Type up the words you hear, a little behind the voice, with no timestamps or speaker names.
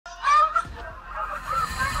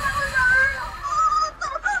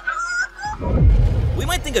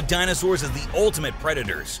think of dinosaurs as the ultimate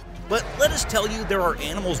predators, but let us tell you there are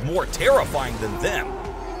animals more terrifying than them.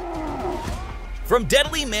 From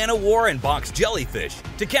deadly man-o'-war and box jellyfish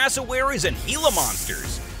to cassowaries and Gila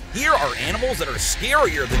monsters, here are animals that are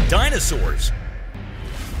scarier than dinosaurs.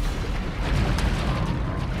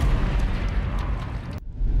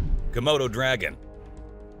 Komodo dragon.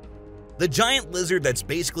 The giant lizard that's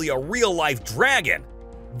basically a real-life dragon.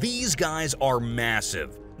 These guys are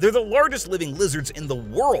massive. They're the largest living lizards in the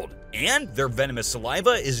world, and their venomous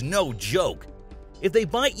saliva is no joke. If they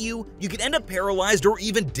bite you, you could end up paralyzed or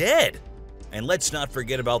even dead. And let's not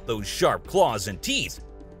forget about those sharp claws and teeth.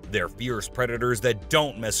 They're fierce predators that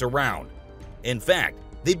don't mess around. In fact,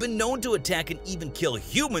 they've been known to attack and even kill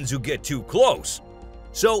humans who get too close.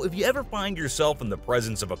 So if you ever find yourself in the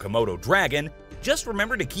presence of a Komodo dragon, just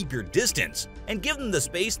remember to keep your distance and give them the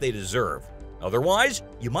space they deserve. Otherwise,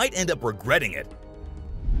 you might end up regretting it.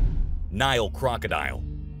 Nile crocodile.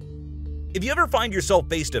 If you ever find yourself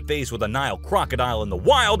face to face with a Nile crocodile in the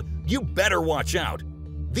wild, you better watch out.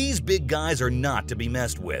 These big guys are not to be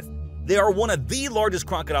messed with. They are one of the largest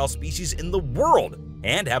crocodile species in the world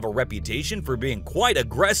and have a reputation for being quite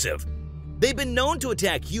aggressive. They've been known to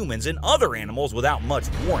attack humans and other animals without much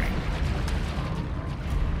warning.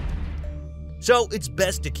 So it's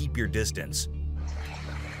best to keep your distance.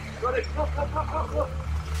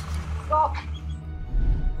 Stop.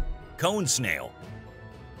 Cone snail.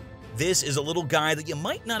 This is a little guy that you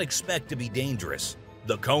might not expect to be dangerous.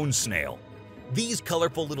 The cone snail. These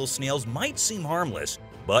colorful little snails might seem harmless,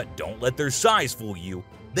 but don't let their size fool you.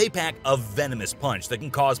 They pack a venomous punch that can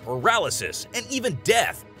cause paralysis and even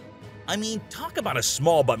death. I mean, talk about a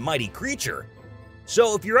small but mighty creature.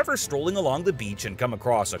 So if you're ever strolling along the beach and come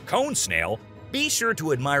across a cone snail, be sure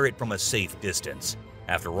to admire it from a safe distance.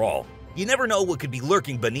 After all, you never know what could be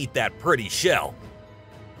lurking beneath that pretty shell.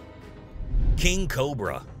 King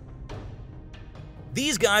cobra.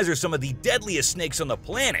 These guys are some of the deadliest snakes on the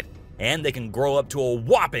planet, and they can grow up to a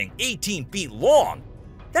whopping 18 feet long.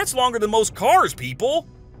 That's longer than most cars, people!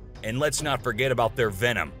 And let's not forget about their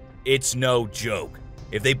venom. It's no joke.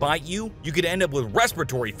 If they bite you, you could end up with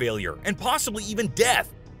respiratory failure and possibly even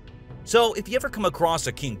death. So if you ever come across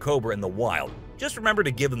a king cobra in the wild, just remember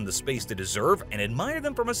to give them the space they deserve and admire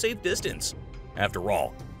them from a safe distance. After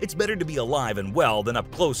all, it's better to be alive and well than up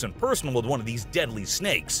close and personal with one of these deadly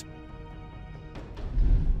snakes.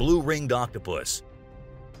 Blue-ringed octopus.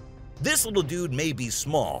 This little dude may be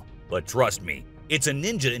small, but trust me, it's a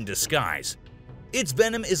ninja in disguise. Its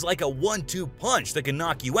venom is like a 1-2 punch that can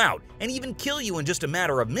knock you out and even kill you in just a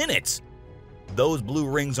matter of minutes. Those blue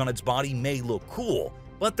rings on its body may look cool,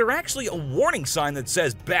 but they're actually a warning sign that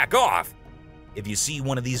says back off. If you see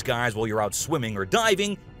one of these guys while you're out swimming or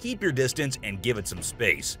diving, keep your distance and give it some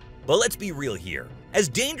space. But let's be real here. As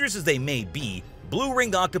dangerous as they may be,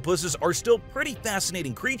 blue-ringed octopuses are still pretty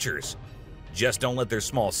fascinating creatures. Just don't let their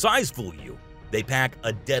small size fool you. They pack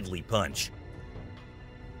a deadly punch.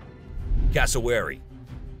 Cassowary.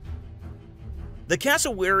 The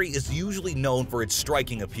cassowary is usually known for its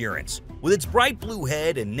striking appearance, with its bright blue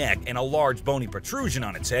head and neck and a large bony protrusion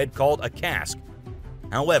on its head called a casque.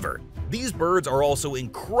 However, these birds are also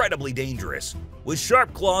incredibly dangerous, with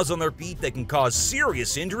sharp claws on their feet that can cause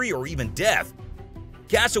serious injury or even death.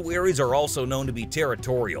 Cassowaries are also known to be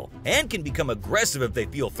territorial and can become aggressive if they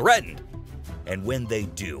feel threatened. And when they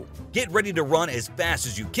do, get ready to run as fast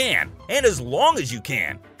as you can and as long as you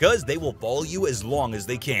can, because they will follow you as long as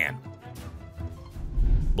they can.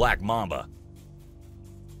 Black mamba.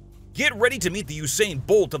 Get ready to meet the Usain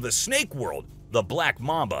Bolt of the snake world, the black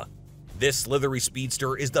mamba. This slithery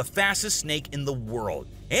speedster is the fastest snake in the world,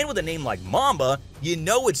 and with a name like Mamba, you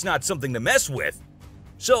know it's not something to mess with.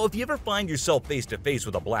 So if you ever find yourself face to face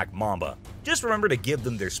with a black mamba, just remember to give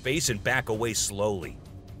them their space and back away slowly.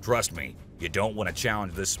 Trust me, you don't want to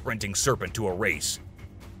challenge this sprinting serpent to a race.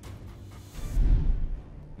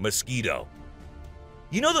 Mosquito.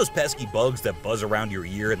 You know those pesky bugs that buzz around your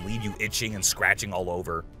ear and leave you itching and scratching all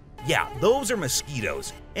over? Yeah, those are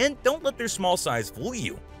mosquitoes, and don't let their small size fool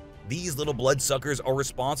you. These little bloodsuckers are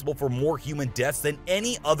responsible for more human deaths than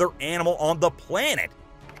any other animal on the planet.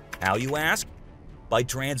 How, you ask? By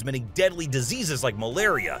transmitting deadly diseases like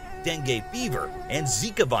malaria, dengue fever, and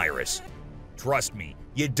Zika virus. Trust me,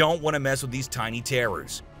 you don't want to mess with these tiny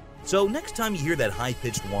terrors. So next time you hear that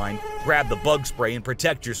high-pitched whine, grab the bug spray and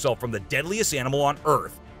protect yourself from the deadliest animal on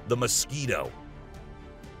Earth, the mosquito.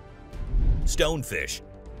 Stonefish.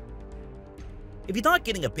 If you thought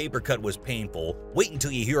getting a paper cut was painful, wait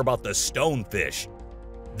until you hear about the stonefish.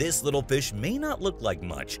 This little fish may not look like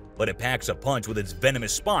much, but it packs a punch with its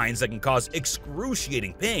venomous spines that can cause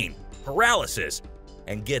excruciating pain, paralysis,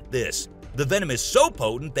 and get this, The venom is so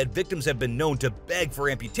potent that victims have been known to beg for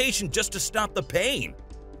amputation just to stop the pain.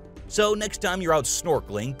 So next time you're out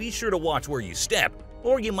snorkeling, be sure to watch where you step,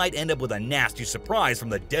 or you might end up with a nasty surprise from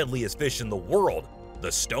the deadliest fish in the world, the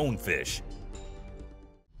stonefish.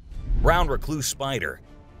 Brown recluse spider.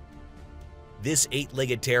 This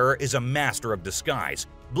 8-legged terror is a master of disguise,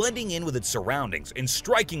 blending in with its surroundings and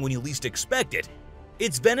striking when you least expect it.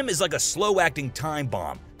 Its venom is like a slow-acting time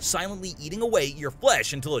bomb, silently eating away at your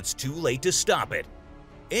flesh until it's too late to stop it.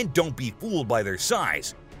 And don't be fooled by their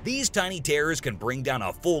size. These tiny terrors can bring down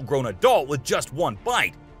a full-grown adult with just one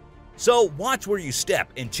bite. So watch where you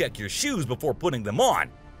step and check your shoes before putting them on,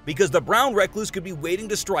 because the brown recluse could be waiting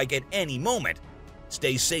to strike at any moment.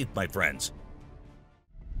 Stay safe, my friends.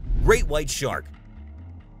 Great white shark.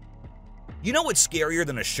 You know what's scarier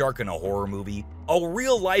than a shark in a horror movie? A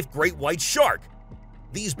real-life great white shark.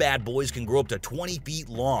 These bad boys can grow up to 20 feet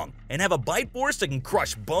long and have a bite force that can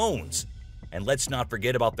crush bones. And let's not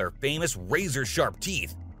forget about their famous razor-sharp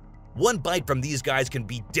teeth. One bite from these guys can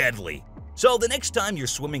be deadly. So the next time you're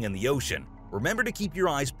swimming in the ocean, remember to keep your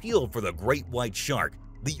eyes peeled for the great white shark,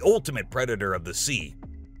 the ultimate predator of the sea.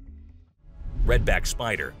 Redback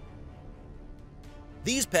spider.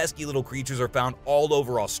 These pesky little creatures are found all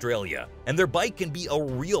over Australia, and their bite can be a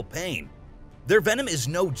real pain. Their venom is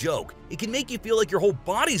no joke. It can make you feel like your whole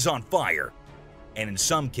body's on fire. And in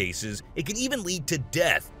some cases, it can even lead to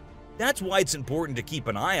death. That's why it's important to keep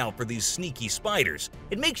an eye out for these sneaky spiders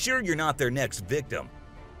and make sure you're not their next victim.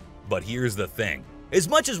 But here's the thing. As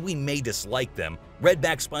much as we may dislike them,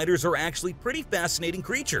 redback spiders are actually pretty fascinating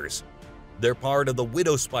creatures. They're part of the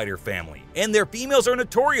widow spider family, and their females are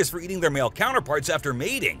notorious for eating their male counterparts after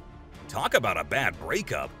mating. Talk about a bad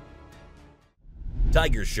breakup.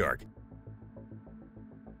 Tiger shark.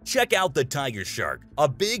 Check out the tiger shark, a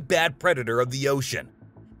big bad predator of the ocean.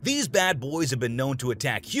 These bad boys have been known to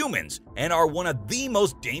attack humans and are one of the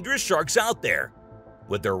most dangerous sharks out there.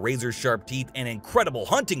 With their razor-sharp teeth and incredible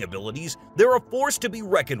hunting abilities, they're a force to be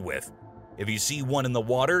reckoned with. If you see one in the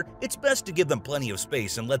water, it's best to give them plenty of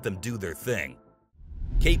space and let them do their thing.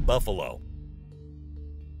 Cape buffalo.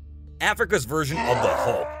 Africa's version of the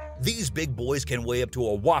Hulk. These big boys can weigh up to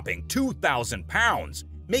a whopping 2,000 pounds,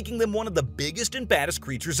 making them one of the biggest and baddest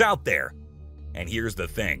creatures out there. And here's the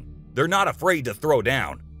thing, they're not afraid to throw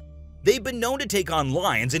down. They've been known to take on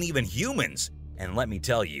lions and even humans, and let me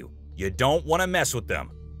tell you, you don't want to mess with them.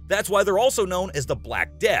 That's why they're also known as the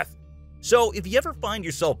Black Death. So if you ever find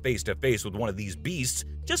yourself face to face with one of these beasts,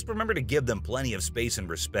 just remember to give them plenty of space and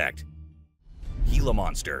respect. Gila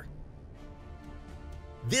monster.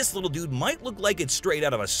 This little dude might look like it's straight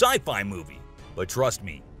out of a sci-fi movie, but trust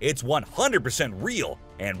me, it's 100% real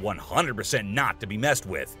and 100% not to be messed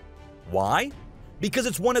with. Why? Because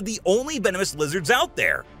it's one of the only venomous lizards out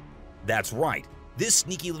there. That's right, this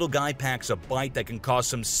sneaky little guy packs a bite that can cause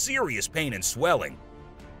some serious pain and swelling.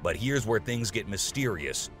 But here's where things get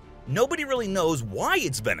mysterious. Nobody really knows why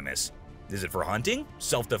it's venomous. Is it for hunting?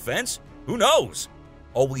 Self-defense? Who knows?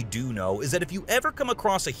 All we do know is that if you ever come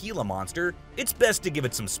across a Gila monster, it's best to give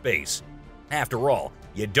it some space. After all,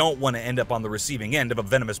 you don't want to end up on the receiving end of a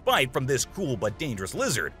venomous bite from this cool but dangerous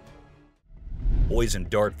lizard. Poison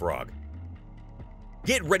dart frog.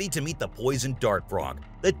 Get ready to meet the poison dart frog,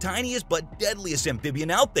 the tiniest but deadliest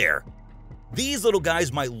amphibian out there. These little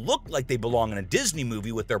guys might look like they belong in a Disney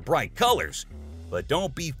movie with their bright colors, but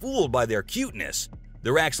don't be fooled by their cuteness.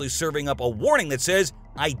 They're actually serving up a warning that says,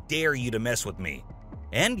 "I dare you to mess with me."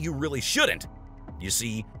 And you really shouldn't. You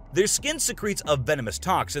see, their skin secretes a venomous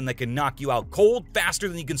toxin that can knock you out cold faster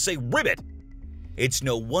than you can say ribbit. It's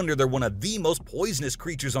no wonder they're one of the most poisonous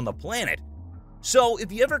creatures on the planet. So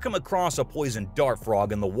if you ever come across a poison dart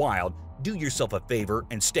frog in the wild, do yourself a favor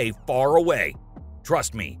and stay far away.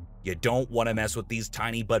 Trust me, you don't want to mess with these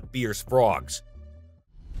tiny but fierce frogs.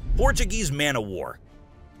 Portuguese man-o'-war.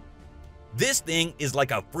 This thing is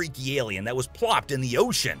like a freaky alien that was plopped in the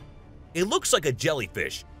ocean. It looks like a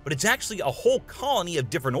jellyfish, but it's actually a whole colony of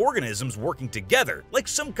different organisms working together, like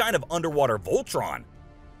some kind of underwater Voltron.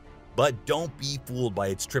 But don't be fooled by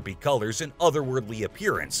its trippy colors and otherworldly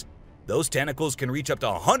appearance. Those tentacles can reach up to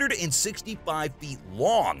 165 feet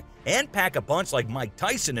long and pack a punch like Mike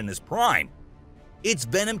Tyson in his prime. Its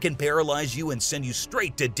venom can paralyze you and send you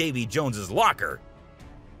straight to Davy Jones's locker.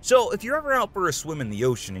 So if you're ever out for a swim in the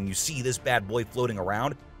ocean and you see this bad boy floating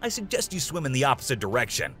around, I suggest you swim in the opposite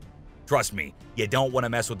direction. Trust me, you don't want to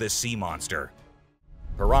mess with this sea monster.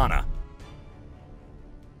 Piranha.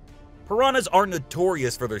 Piranhas are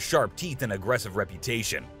notorious for their sharp teeth and aggressive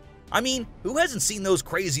reputation. I mean, who hasn't seen those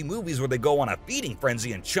crazy movies where they go on a feeding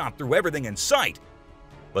frenzy and chomp through everything in sight?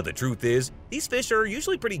 But the truth is, these fish are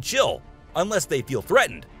usually pretty chill, unless they feel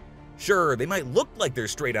threatened. Sure, they might look like they're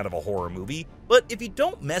straight out of a horror movie, but if you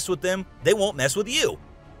don't mess with them, they won't mess with you.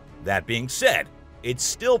 That being said, it's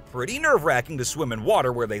still pretty nerve-wracking to swim in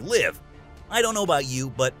water where they live. I don't know about you,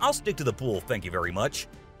 but I'll stick to the pool, thank you very much.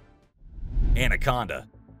 Anaconda.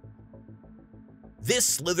 This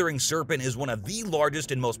slithering serpent is one of the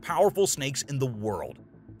largest and most powerful snakes in the world,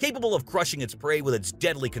 capable of crushing its prey with its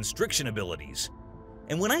deadly constriction abilities.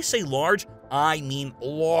 And when I say large, I mean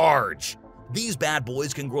large. These bad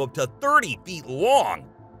boys can grow up to 30 feet long.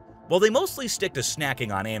 While they mostly stick to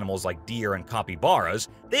snacking on animals like deer and capybaras,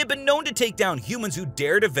 they have been known to take down humans who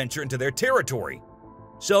dare to venture into their territory.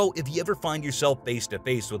 So if you ever find yourself face to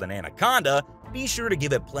face with an anaconda, be sure to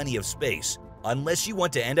give it plenty of space, unless you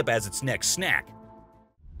want to end up as its next snack.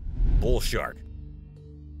 Bull shark.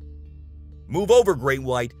 Move over, great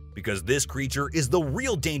white, because this creature is the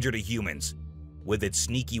real danger to humans. With its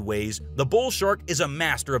sneaky ways, the bull shark is a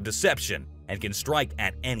master of deception and can strike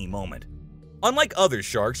at any moment. Unlike other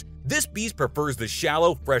sharks, this beast prefers the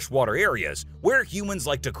shallow, freshwater areas where humans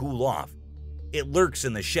like to cool off. It lurks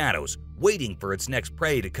in the shadows, waiting for its next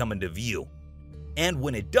prey to come into view. And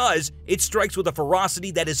when it does, it strikes with a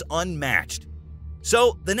ferocity that is unmatched.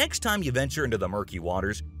 So, the next time you venture into the murky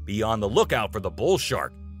waters, be on the lookout for the bull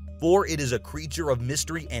shark, for it is a creature of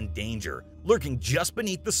mystery and danger, lurking just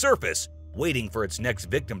beneath the surface, waiting for its next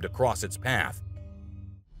victim to cross its path.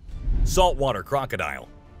 Saltwater crocodile.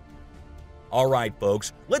 Alright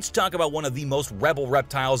folks, let's talk about one of the most rebel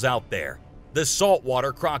reptiles out there, the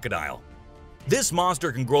saltwater crocodile. This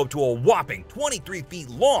monster can grow up to a whopping 23 feet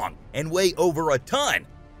long and weigh over a ton.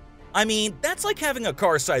 I mean, that's like having a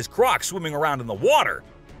car-sized croc swimming around in the water.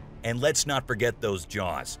 And let's not forget those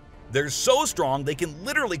jaws. They're so strong they can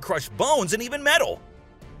literally crush bones and even metal.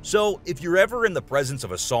 So if you're ever in the presence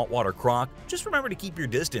of a saltwater croc, just remember to keep your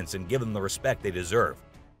distance and give them the respect they deserve.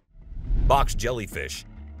 Box jellyfish.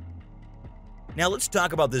 Now let's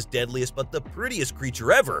talk about this deadliest but the prettiest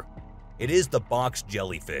creature ever. It is the box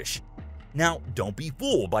jellyfish. Now don't be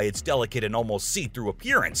fooled by its delicate and almost see-through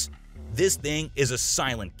appearance. This thing is a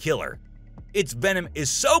silent killer. Its venom is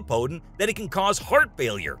so potent that it can cause heart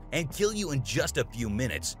failure and kill you in just a few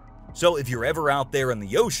minutes. So if you're ever out there in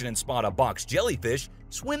the ocean and spot a box jellyfish,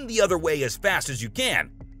 swim the other way as fast as you can.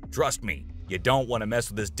 Trust me, you don't want to mess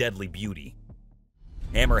with this deadly beauty.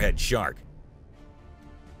 Hammerhead shark.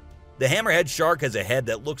 The hammerhead shark has a head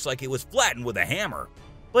that looks like it was flattened with a hammer.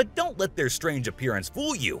 But don't let their strange appearance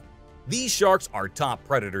fool you. These sharks are top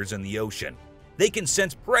predators in the ocean. They can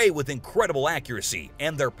sense prey with incredible accuracy,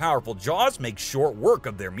 and their powerful jaws make short work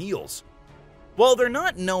of their meals. While they're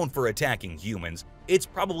not known for attacking humans, it's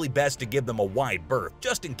probably best to give them a wide berth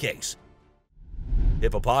just in case.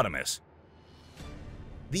 Hippopotamus.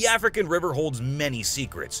 The African river holds many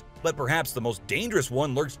secrets, but perhaps the most dangerous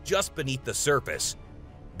one lurks just beneath the surface.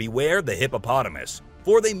 Beware the hippopotamus,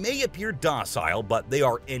 for they may appear docile, but they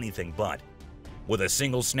are anything but. With a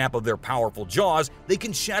single snap of their powerful jaws, they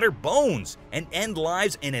can shatter bones and end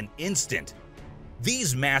lives in an instant.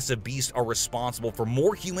 These massive beasts are responsible for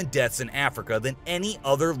more human deaths in Africa than any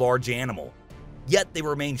other large animal. Yet they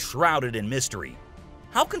remain shrouded in mystery.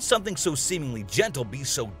 How can something so seemingly gentle be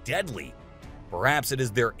so deadly? Perhaps it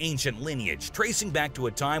is their ancient lineage, tracing back to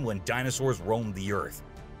a time when dinosaurs roamed the earth.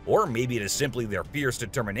 Or maybe it is simply their fierce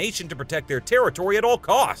determination to protect their territory at all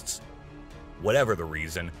costs. Whatever the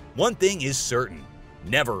reason, one thing is certain: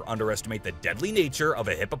 never underestimate the deadly nature of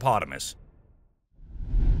a hippopotamus.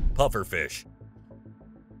 Pufferfish.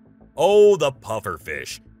 Oh, the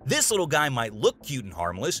pufferfish. This little guy might look cute and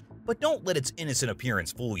harmless, but don't let its innocent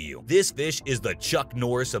appearance fool you. This fish is the Chuck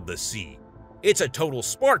Norris of the sea. It's a total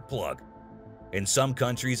spark plug. In some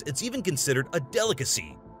countries, it's even considered a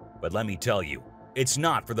delicacy. But let me tell you, it's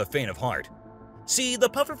not for the faint of heart. See, the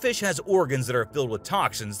pufferfish has organs that are filled with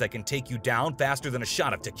toxins that can take you down faster than a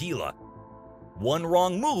shot of tequila. One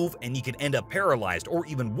wrong move and you can end up paralyzed or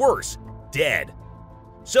even worse, dead.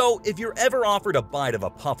 So if you're ever offered a bite of a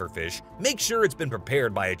pufferfish, make sure it's been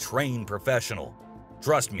prepared by a trained professional.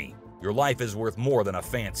 Trust me, your life is worth more than a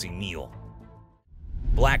fancy meal.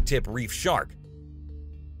 Blacktip reef shark.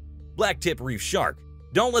 Blacktip reef shark.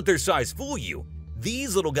 Don't let their size fool you.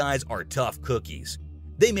 These little guys are tough cookies.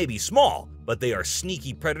 They may be small, but they are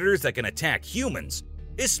sneaky predators that can attack humans,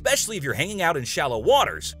 especially if you're hanging out in shallow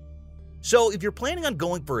waters. So if you're planning on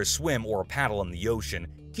going for a swim or a paddle in the ocean,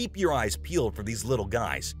 keep your eyes peeled for these little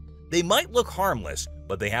guys. They might look harmless,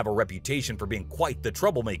 but they have a reputation for being quite the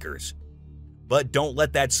troublemakers. But don't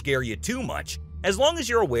let that scare you too much. As long as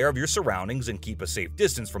you're aware of your surroundings and keep a safe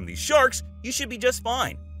distance from these sharks, you should be just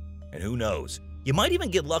fine. And who knows, you might even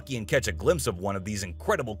get lucky and catch a glimpse of one of these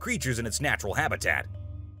incredible creatures in its natural habitat.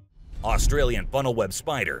 Australian funnel web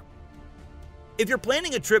spider. If you're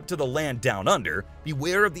planning a trip to the land down under,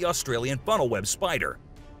 beware of the Australian funnel-web spider.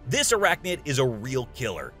 This arachnid is a real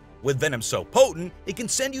killer. With venom so potent, it can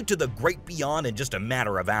send you to the great beyond in just a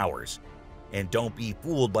matter of hours. And don't be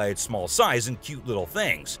fooled by its small size and cute little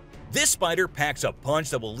things. This spider packs a punch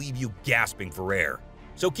that will leave you gasping for air.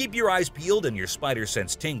 So keep your eyes peeled and your spider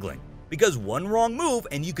sense tingling, because one wrong move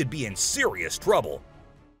and you could be in serious trouble.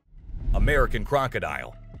 American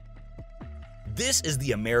crocodile. This is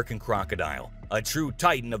the American crocodile, a true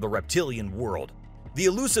titan of the reptilian world. The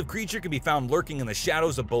elusive creature can be found lurking in the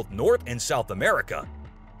shadows of both North and South America,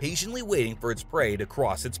 patiently waiting for its prey to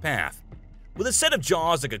cross its path. With a set of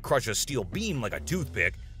jaws that could crush a steel beam like a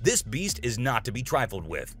toothpick, this beast is not to be trifled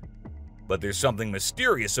with. But there's something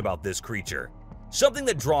mysterious about this creature, something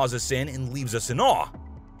that draws us in and leaves us in awe.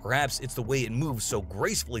 Perhaps it's the way it moves so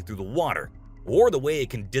gracefully through the water, or the way it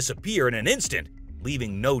can disappear in an instant,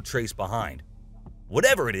 leaving no trace behind.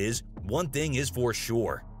 Whatever it is, one thing is for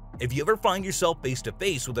sure. If you ever find yourself face to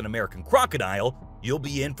face with an American crocodile, you'll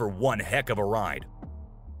be in for one heck of a ride.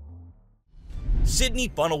 Sydney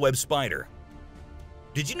funnel-web spider.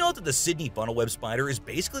 Did you know that the Sydney funnel-web spider is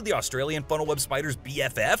basically the Australian funnel-web spider's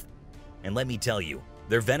BFF? And let me tell you,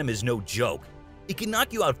 their venom is no joke. It can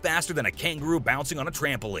knock you out faster than a kangaroo bouncing on a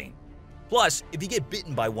trampoline. Plus, if you get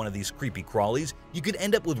bitten by one of these creepy crawlies, you could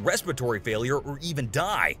end up with respiratory failure or even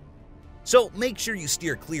die. So make sure you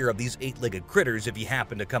steer clear of these 8-legged critters if you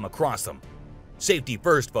happen to come across them. Safety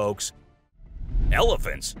first, folks.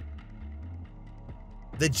 Elephants.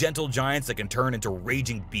 The gentle giants that can turn into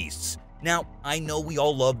raging beasts. Now, I know we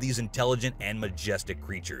all love these intelligent and majestic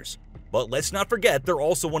creatures, but let's not forget they're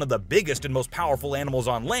also one of the biggest and most powerful animals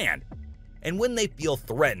on land. And when they feel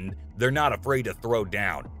threatened, they're not afraid to throw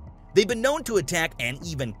down. They've been known to attack and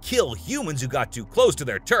even kill humans who got too close to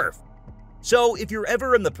their turf. So if you're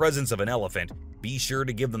ever in the presence of an elephant, be sure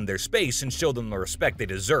to give them their space and show them the respect they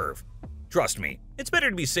deserve. Trust me, it's better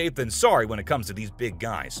to be safe than sorry when it comes to these big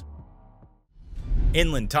guys.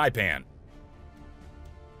 Inland taipan.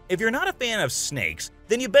 If you're not a fan of snakes,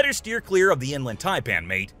 then you better steer clear of the inland taipan,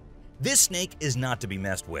 mate. This snake is not to be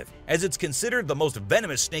messed with, as it's considered the most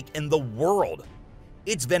venomous snake in the world.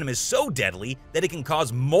 Its venom is so deadly that it can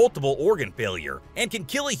cause multiple organ failure and can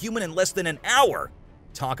kill a human in less than an hour.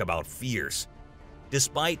 Talk about fierce.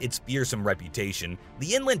 Despite its fearsome reputation,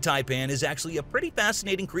 the inland taipan is actually a pretty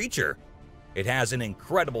fascinating creature. It has an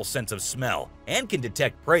incredible sense of smell and can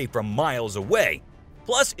detect prey from miles away.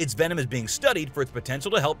 Plus, its venom is being studied for its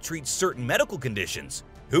potential to help treat certain medical conditions.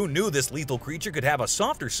 Who knew this lethal creature could have a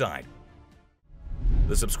softer side?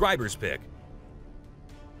 The subscriber's pick.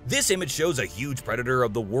 This image shows a huge predator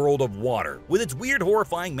of the world of water, with its weird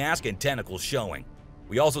horrifying mask and tentacles showing.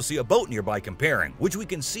 We also see a boat nearby comparing, which we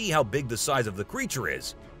can see how big the size of the creature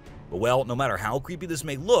is. But well, no matter how creepy this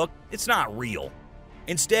may look, it's not real.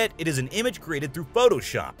 Instead, it is an image created through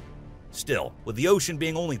Photoshop. Still, with the ocean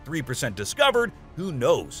being only 3% discovered, who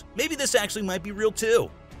knows? Maybe this actually might be real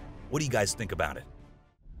too. What do you guys think about it?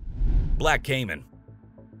 Black caiman.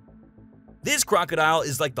 This crocodile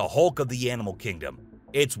is like the Hulk of the animal kingdom.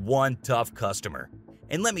 It's one tough customer.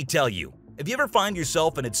 And let me tell you, if you ever find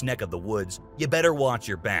yourself in its neck of the woods, you better watch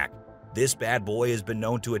your back. This bad boy has been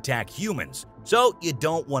known to attack humans, so you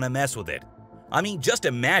don't want to mess with it. I mean, just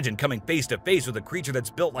imagine coming face to face with a creature that's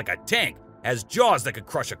built like a tank, has jaws that could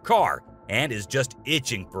crush a car, and is just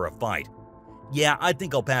itching for a fight. Yeah, I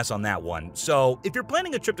think I'll pass on that one. So, if you're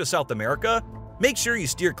planning a trip to South America, make sure you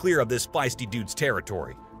steer clear of this feisty dude's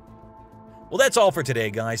territory. Well, that's all for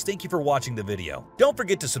today, guys. Thank you for watching the video. Don't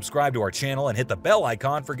forget to subscribe to our channel and hit the bell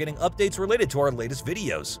icon for getting updates related to our latest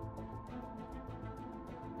videos.